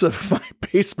parts of my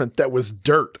basement that was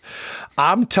dirt.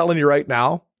 I'm telling you right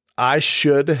now, I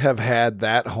should have had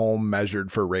that home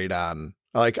measured for radon.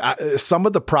 Like, some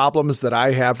of the problems that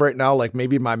I have right now, like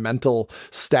maybe my mental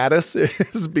status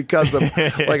is because of,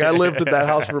 like, I lived in that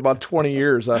house for about 20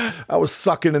 years. I was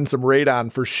sucking in some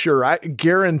radon for sure. I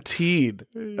guaranteed.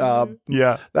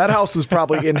 That house was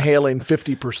probably inhaling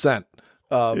 50%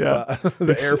 of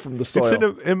the air from the soil. It's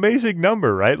an amazing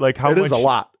number, right? Like it is a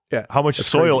lot. Yeah, how much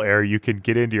soil air you can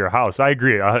get into your house. I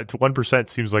agree. 1%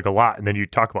 seems like a lot. And then you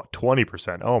talk about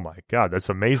 20%. Oh my God, that's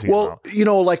amazing. Well,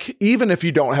 like even if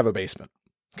you don't have a basement,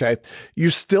 okay, you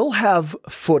still have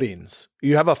footings.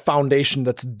 You have a foundation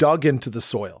that's dug into the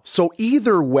soil. So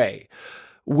either way,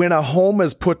 when a home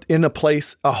is put in a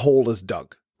place, a hole is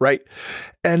dug, right?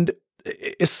 And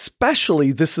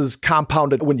especially this is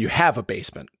compounded when you have a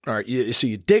basement. All right. So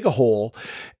you dig a hole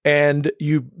and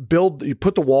you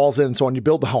put the walls in and so on, you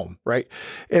build the home, right?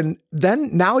 And then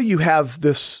now you have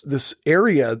this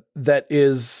area that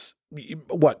is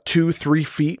 2-3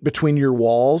 feet between your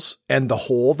walls and the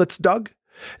hole that's dug.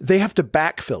 They have to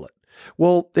backfill it.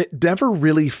 Well, it never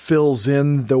really fills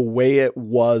in the way it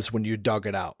was when you dug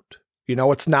it out.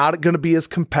 It's not going to be as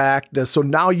compact. So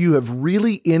now you have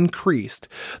really increased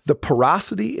the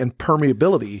porosity and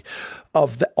permeability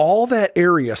of all that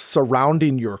area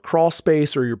surrounding your crawl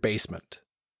space or your basement.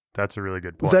 That's a really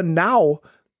good point. Then now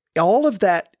all of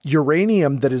that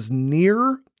uranium that is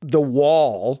near the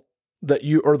wall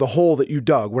or the hole that you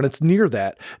dug, when it's near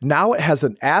that, now it has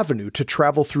an avenue to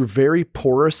travel through very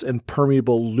porous and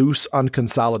permeable, loose,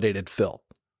 unconsolidated fill.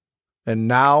 And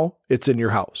now it's in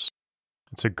your house.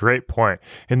 It's a great point.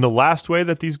 And the last way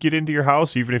that these get into your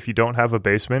house, even if you don't have a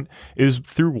basement, is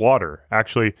through water.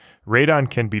 Actually, radon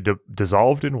can be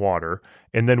dissolved in water.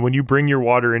 And then when you bring your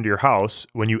water into your house,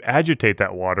 when you agitate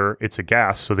that water, it's a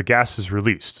gas. So the gas is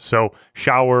released. So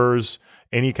showers,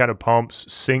 any kind of pumps,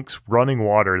 sinks, running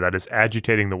water that is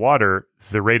agitating the water,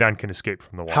 the radon can escape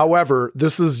from the water. However,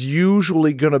 this is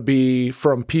usually going to be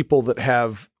from people that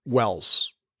have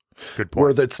wells. Good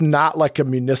point. Where it's not like a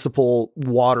municipal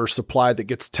water supply that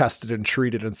gets tested and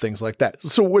treated and things like that.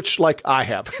 So, which like I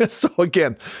have. So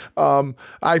again,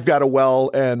 I've got a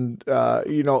well, and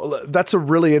that's a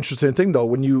really interesting thing though.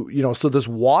 When so this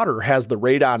water has the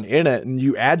radon in it, and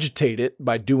you agitate it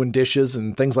by doing dishes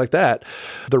and things like that.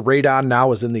 The radon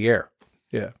now is in the air.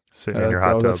 Yeah, sitting in your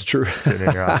hot tub. That's true. Sitting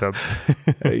in your hot tub.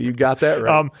 Hey, you got that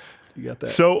right. You got that.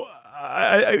 So,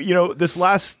 this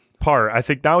last part, I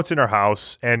think now it's in our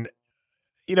house, and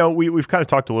we've kind of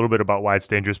talked a little bit about why it's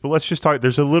dangerous, but let's just talk.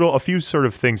 There's a few sort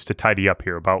of things to tidy up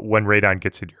here about when radon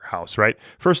gets into your house, right?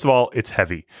 First of all, it's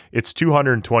heavy. It's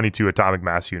 222 atomic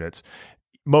mass units.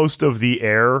 Most of the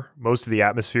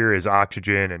atmosphere is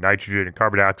oxygen and nitrogen and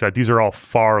carbon dioxide. These are all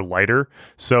far lighter.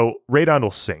 So radon will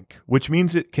sink, which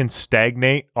means it can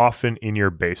stagnate often in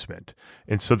your basement.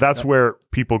 And so that's where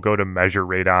people go to measure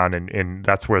radon. And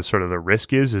that's where sort of the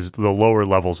risk is the lower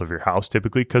levels of your house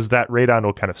typically, because that radon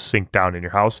will kind of sink down in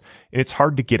your house. And it's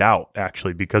hard to get out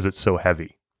actually because it's so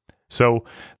heavy. So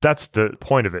that's the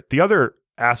point of it. The other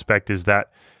aspect is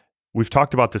that we've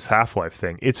talked about this half-life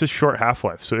thing. It's a short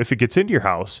half-life. So if it gets into your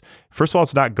house, first of all,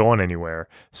 it's not going anywhere.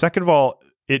 Second of all,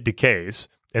 it decays.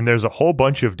 And there's a whole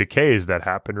bunch of decays that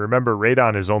happen. Remember,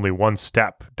 radon is only one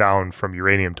step down from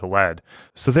uranium to lead.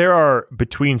 So there are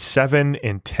between 7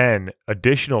 and 10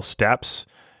 additional steps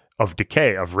of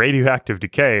decay, of radioactive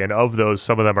decay. And of those,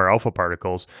 some of them are alpha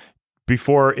particles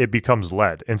before it becomes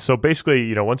lead. And so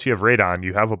basically, once you have radon,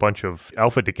 you have a bunch of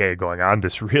alpha decay going on,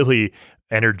 this really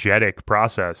energetic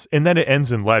process. And then it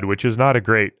ends in lead, which is not a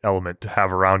great element to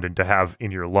have around and to have in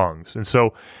your lungs. And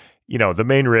so, the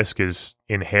main risk is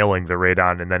inhaling the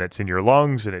radon, and then it's in your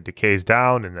lungs and it decays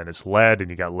down, and then it's lead and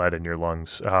you got lead in your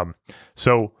lungs.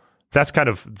 So that's kind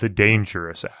of the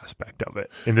dangerous aspect of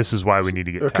it. And this is why we need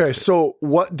to get tested. Okay, so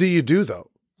what do you do though?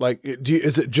 Like,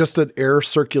 is it just an air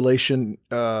circulation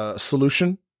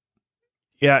solution?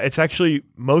 Yeah, it's actually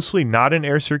mostly not an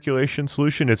air circulation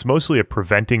solution. It's mostly a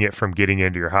preventing it from getting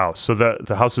into your house. So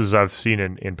the houses I've seen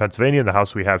in Pennsylvania, and the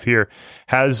house we have here,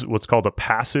 has what's called a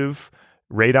passive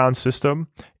radon system.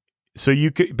 So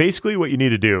basically what you need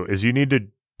to do is you need to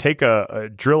take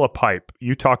drill a pipe.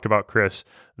 You talked about, Chris,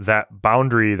 that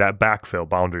backfill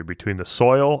boundary between the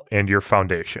soil and your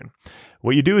foundation.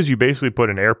 What you do is you basically put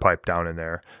an air pipe down in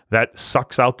there that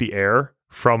sucks out the air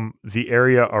from the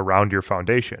area around your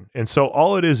foundation. And so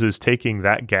all it is taking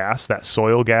that gas, that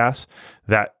soil gas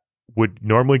that would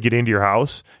normally get into your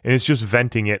house, and it's just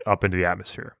venting it up into the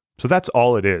atmosphere. So that's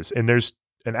all it is. And there's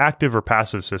an active or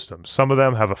passive system. Some of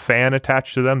them have a fan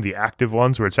attached to them, the active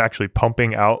ones where it's actually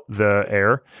pumping out the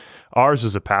air. Ours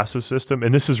is a passive system,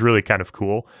 and this is really kind of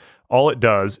cool. All it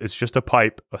does is just a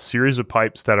series of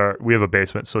pipes we have a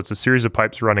basement, so it's a series of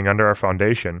pipes running under our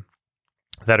foundation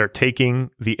that are taking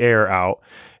the air out,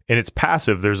 and it's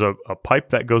passive. There's a pipe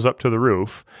that goes up to the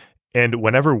roof, and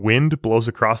whenever wind blows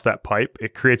across that pipe,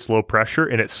 it creates low pressure,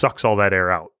 and it sucks all that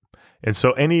air out. And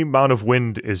so any amount of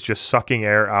wind is just sucking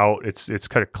air out. It's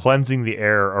kind of cleansing the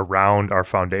air around our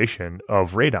foundation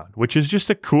of radon, which is just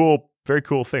a very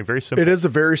cool thing. Very simple. It is a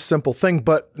very simple thing,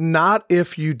 but not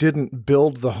if you didn't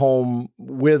build the home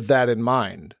with that in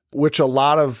mind, which a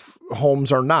lot of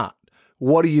homes are not.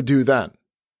 What do you do then?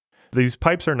 These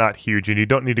pipes are not huge, and you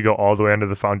don't need to go all the way under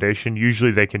the foundation.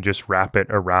 Usually they can just wrap it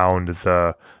around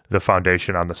the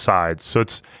foundation on the sides. So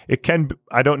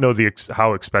I don't know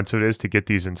how expensive it is to get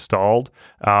these installed.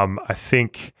 I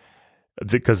think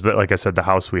because like I said, the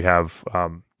house we have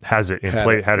has it in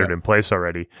place, it in place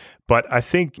already. But I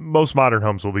think most modern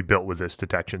homes will be built with this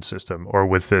detection system or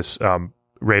with this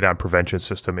radon prevention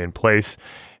system in place.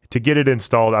 To get it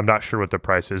installed, I'm not sure what the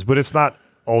price is, but it's not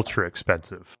ultra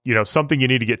expensive. Something you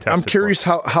need to get tested. I'm curious,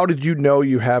 how did you know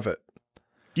you have it?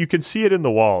 You can see it in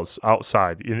the walls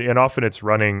outside, and often it's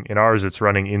running. In ours, it's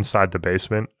running inside the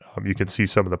basement. You can see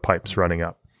some of the pipes running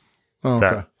up. Oh,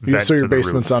 okay. So your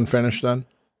basement's unfinished then?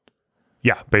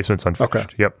 Yeah, basement's unfinished.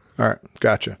 Okay. Yep. All right.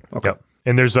 Gotcha. Okay. Yep.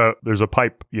 And there's a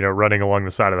pipe, running along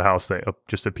the side of the house,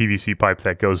 just a PVC pipe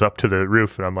that goes up to the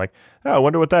roof. And I'm like, I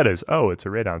wonder what that is. Oh, it's a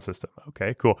radon system.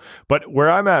 Okay, cool. But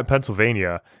where I'm at in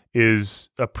Pennsylvania is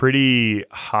a pretty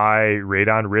high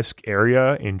radon risk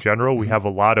area in general. We have a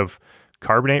lot of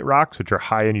carbonate rocks, which are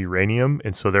high in uranium.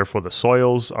 And so therefore the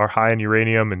soils are high in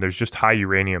uranium, and there's just high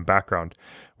uranium background.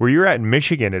 Where you're at in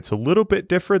Michigan, it's a little bit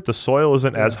different. The soil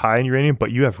isn't as high in uranium, but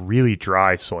you have really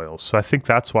dry soils. So I think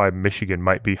that's why Michigan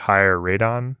might be higher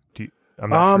radon. I'm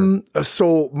not sure.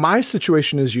 So my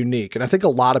situation is unique, and I think a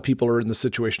lot of people are in the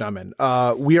situation I'm in.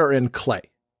 We are in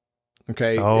clay.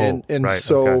 Okay. Oh, and right.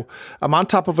 So Okay. I'm on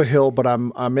top of a hill, but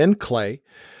I'm in clay.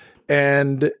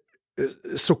 And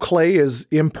so clay is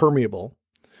impermeable,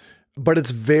 but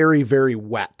it's very, very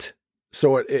wet.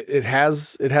 So it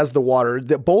has the water.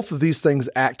 That both of these things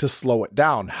act to slow it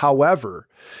down. However,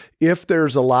 if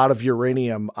there's a lot of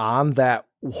uranium on that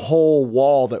whole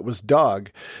wall that was dug,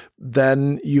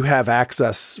 then you have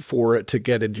access for it to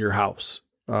get into your house.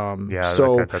 That's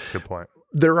a good point.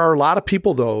 There are a lot of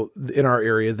people though in our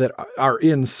area that are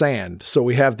in sand. So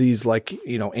we have these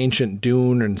ancient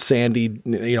dune and sandy,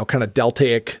 kind of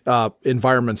deltaic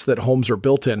environments that homes are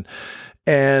built in.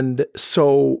 And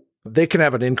so they can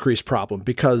have an increased problem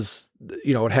because,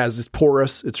 it's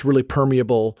porous, it's really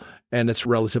permeable, and it's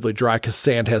relatively dry because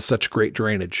sand has such great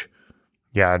drainage.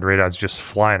 Yeah, and radon's just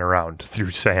flying around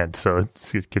through sand, so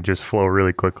it can just flow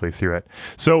really quickly through it.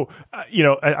 So,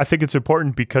 I think it's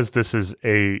important because this is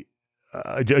a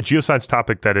geoscience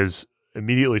topic that is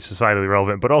immediately societally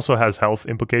relevant, but also has health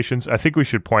implications. I think we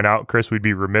should point out, Chris, we'd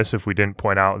be remiss if we didn't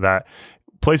point out that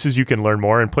places you can learn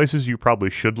more and places you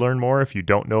probably should learn more if you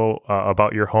don't know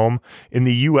about your home. In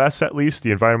the U.S., at least,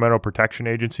 the Environmental Protection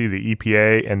Agency, the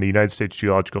EPA, and the United States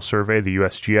Geological Survey, the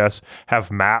USGS, have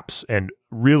maps and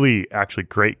really actually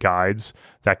great guides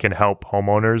that can help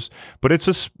homeowners. But it's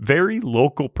a very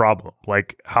local problem.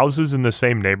 Like houses in the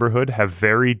same neighborhood have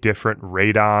very different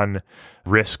radon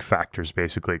risk factors,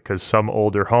 basically, because some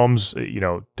older homes,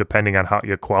 depending on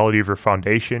the quality of your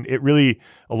foundation,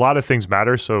 a lot of things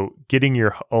matter. So getting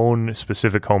your own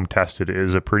specific home tested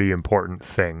is a pretty important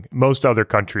thing. Most other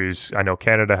countries, I know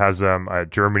Canada has them,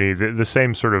 Germany, the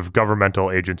same sort of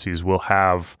governmental agencies will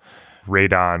have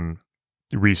radon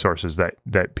resources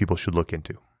that people should look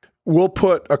into. We'll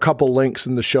put a couple links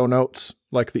in the show notes,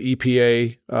 like the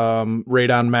EPA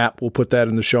radon map. We'll put that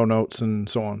in the show notes and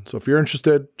so on. So if you're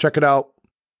interested, check it out.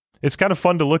 It's kind of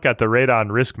fun to look at the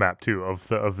radon risk map too of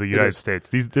the United States.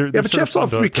 But you have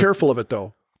to be careful of it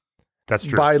though. That's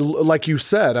true. Like you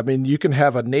said, I mean, you can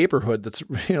have a neighborhood that's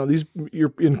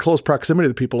you're in close proximity to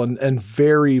the people and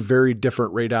very, very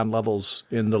different radon levels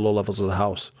in the low levels of the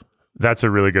house. That's a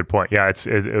really good point. Yeah,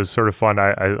 it was sort of fun.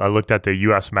 I looked at the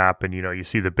U.S. map, and you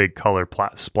see the big color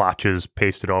splotches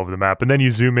pasted all over the map, and then you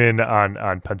zoom in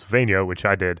on Pennsylvania, which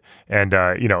I did, and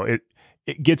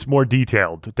it gets more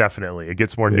detailed. Definitely, it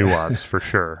gets more nuanced for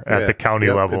sure at the county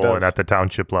level and at the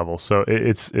township level. So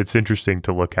it's interesting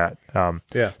to look at.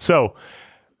 So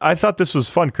I thought this was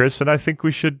fun, Chris, and I think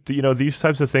we should, these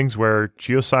types of things where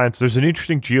geoscience, there's an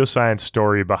interesting geoscience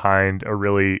story behind a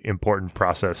really important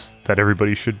process that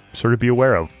everybody should sort of be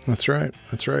aware of. That's right.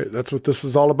 That's what this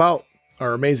is all about.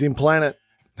 Our amazing planet,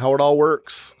 how it all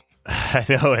works. I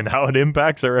know, and how it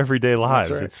impacts our everyday lives.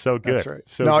 Right. It's so good.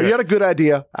 That's right. You had a good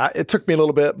idea. It took me a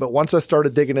little bit, but once I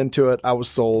started digging into it, I was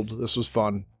sold. This was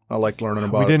fun. I liked learning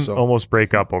about it. We didn't almost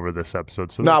break up over this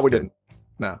episode. So no, we didn't.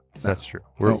 No. That's true.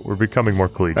 We're becoming more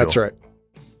collegial. That's right.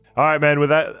 All right, man. With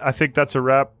that, I think that's a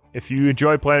wrap. If you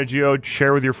enjoy Planet Geo,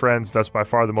 share with your friends. That's by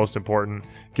far the most important.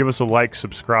 Give us a like,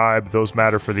 subscribe. Those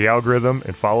matter for the algorithm.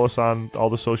 And follow us on all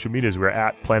the social medias. We're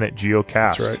at Planet GeoCast.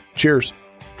 That's right. Cheers.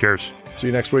 Cheers. See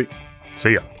you next week.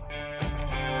 See ya.